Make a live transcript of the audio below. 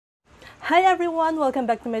Hi everyone! Welcome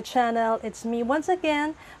back to my channel. It's me once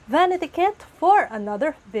again, Vanity Kit, for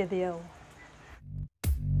another video.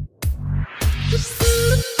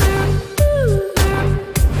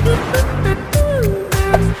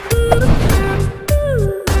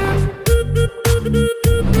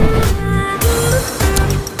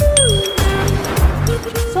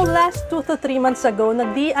 So last 2 to 3 months ago,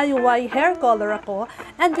 nag-DIY hair color ako,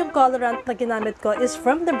 and yung colorant na ginamit ko is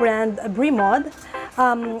from the brand Bremod.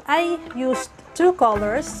 I used two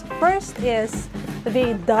colors. First is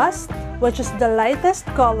the dust, which is the lightest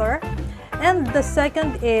color, and the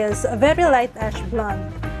second is very light ash blonde.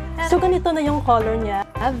 So ganito na yung color niya.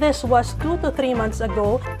 This was 2 to 3 months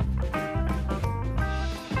ago.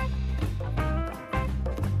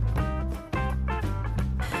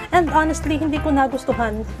 And honestly, hindi ko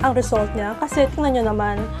nagustuhan ang result niya kasi tingnan nyo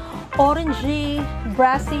naman, orangey,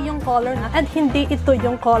 brassy yung color na, and hindi ito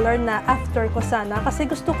yung color na after ko sana kasi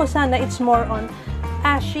gusto ko sana it's more on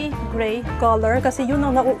ashy gray color kasi yun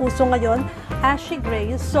ang nauuso ngayon, ashy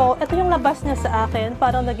gray. So ito yung labas niya sa akin,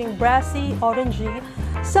 parang naging brassy, orangey.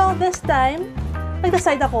 So this time,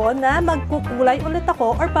 nag-decide ako na magkukulay ulit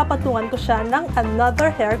ako or papatungan ko siya ng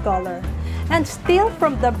another hair color. And still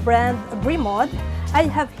from the brand Bremod, I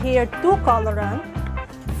have here two colorant.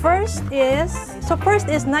 First is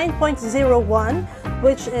 9.01,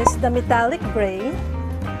 which is the metallic gray.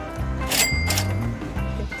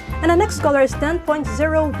 And the next color is 10.01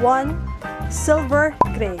 silver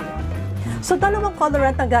gray. So dalawang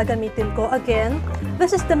colorant ang gagamitin ko. Again,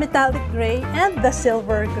 this is the metallic gray and the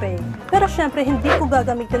silver gray. Pero syempre, hindi ko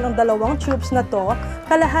gagamitin ang dalawang tubes na to.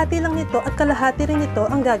 Kalahati lang nito at kalahati rin nito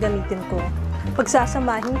ang gagamitin ko.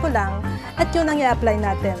 Pagsasamahin ko lang at yun ang i-apply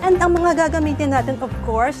natin. And ang mga gagamitin natin, of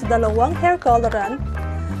course, dalawang hair colorant.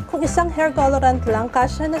 Kung isang hair colorant lang,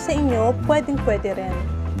 kasya na sa inyo, pwedeng-pwede rin.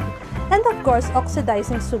 And of course,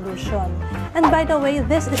 oxidizing solution. And by the way,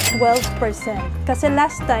 this is 12%. Kasi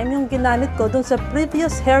last time, yung ginamit ko dun sa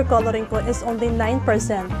previous hair coloring ko is only 9%.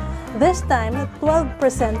 This time,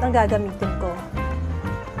 12% ang gagamitin ko.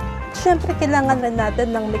 Siyempre, kailangan rin natin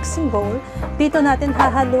ng mixing bowl. Dito natin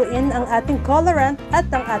hahaluin ang ating colorant at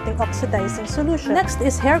ang ating oxidizing solution. Next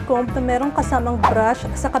is hair comb na merong kasamang brush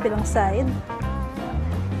sa kabilang side.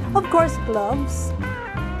 Of course, gloves.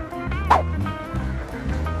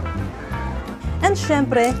 And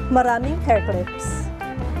siyempre, maraming hair clips.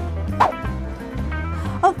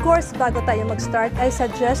 Of course, bago tayo mag-start, I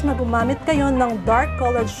suggest na gumamit kayo ng dark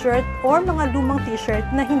colored shirt or mga lumang t-shirt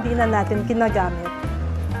na hindi na natin ginagamit.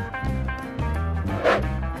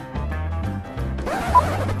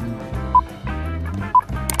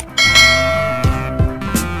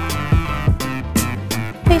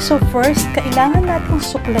 So first, kailangan natin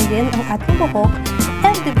suklayin ang ating buhok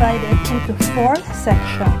and divide it into 4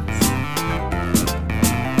 sections.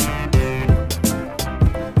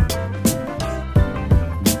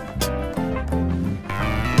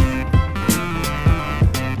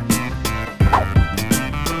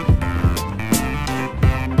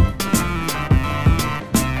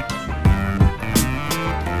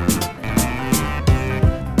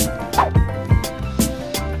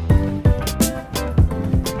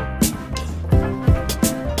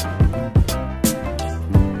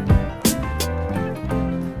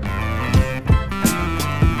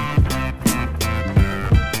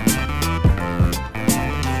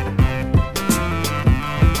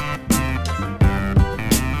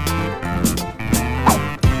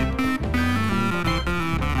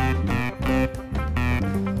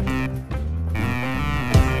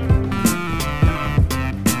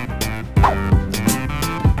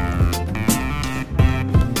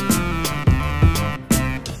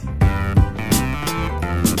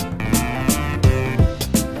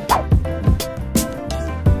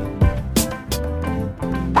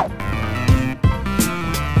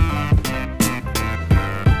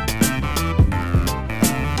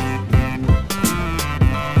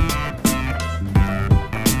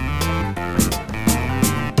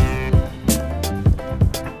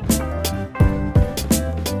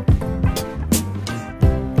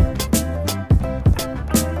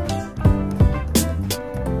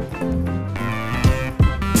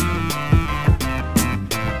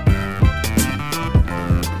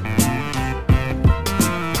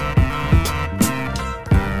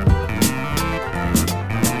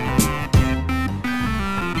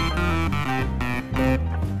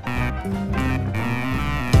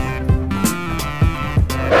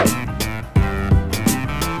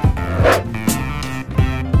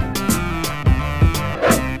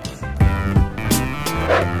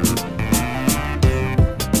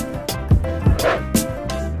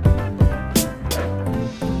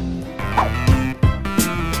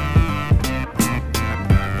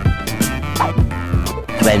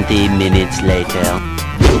 20 minutes later.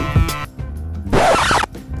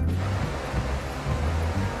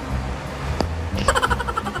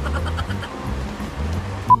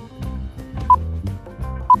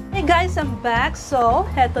 Hey guys, I'm back. So,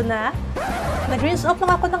 heto na. Nag-rinse off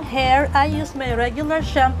lang ako ng hair. I use my regular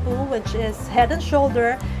shampoo, which is Head and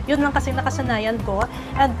Shoulder. Yun lang kasi nakasanayan ko.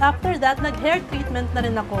 And after that, nag-hair treatment na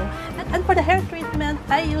rin ako. And for the hair treatment,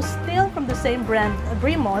 I use still from the same brand,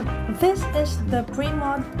 Bremod. This is the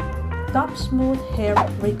Bremod Top Smooth Hair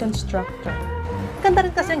Reconstructor. Ganda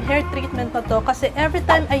rin kasi ang hair treatment na to kasi every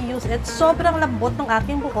time I use it, sobrang lambot ng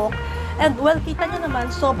aking buhok. And well, kita nyo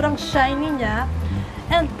naman, sobrang shiny niya.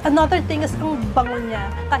 And another thing is ang bango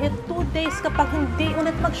niya. Kahit 2 days kapag hindi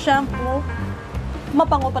ulit mag-shampoo,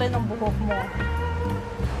 mabango pa rin ang buhok mo.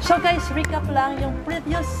 So guys, recap lang yung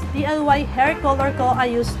previous DIY hair color ko.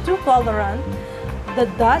 I used 2 Colourant, the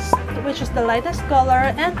Dust, which is the lightest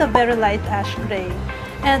color, and the very light ash gray.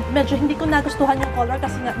 And medyo hindi ko nagustuhan yung color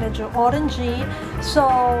kasi nga medyo orangey. So,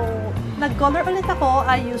 nag-color ulit ako.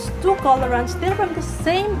 I used 2 Colourants, still from the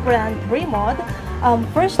same brand, Bremod.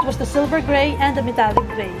 First was the silver gray and the metallic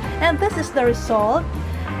gray. And this is the result.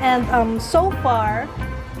 And so far,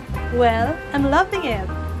 well, I'm loving it.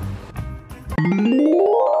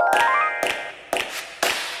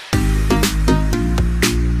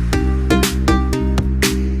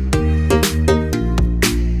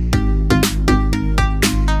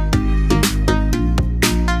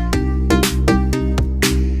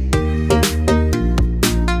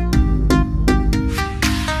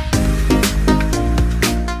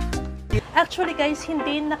 Actually guys,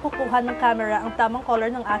 hindi nakukuha ng camera ang tamang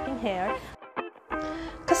color ng aking hair.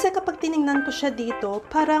 Kasi kapag tiningnan ko siya dito,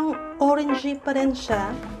 parang orangey pa rin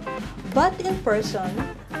siya. But in person,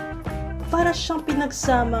 para siyang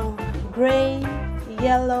pinagsamang gray,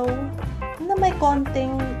 yellow, na may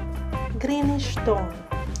konting greenish tone,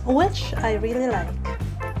 which I really like.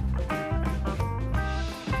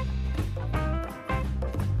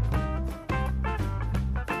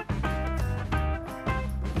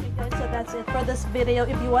 That's it for this video.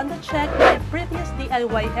 If you want to check my previous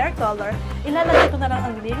DIY hair color, ilalagay ko na lang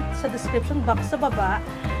ang link sa description box sa baba.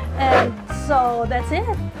 And so, that's it.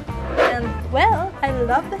 And well, I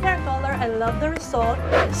love the hair color. I love the result.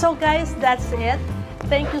 So guys, that's it.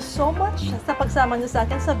 Thank you so much sa pagsama niyo sa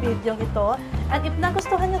akin sa video ito. And if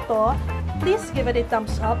nagustuhan niyo to, please give it a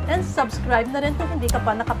thumbs up and subscribe na rin kung hindi ka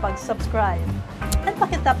pa nakapag-subscribe. And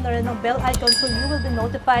pakitap na rin ng bell icon so you will be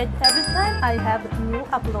notified every time I have new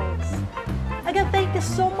uploads. Again, thank you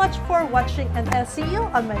so much for watching and I'll see you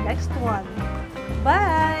on my next one.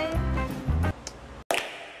 Bye!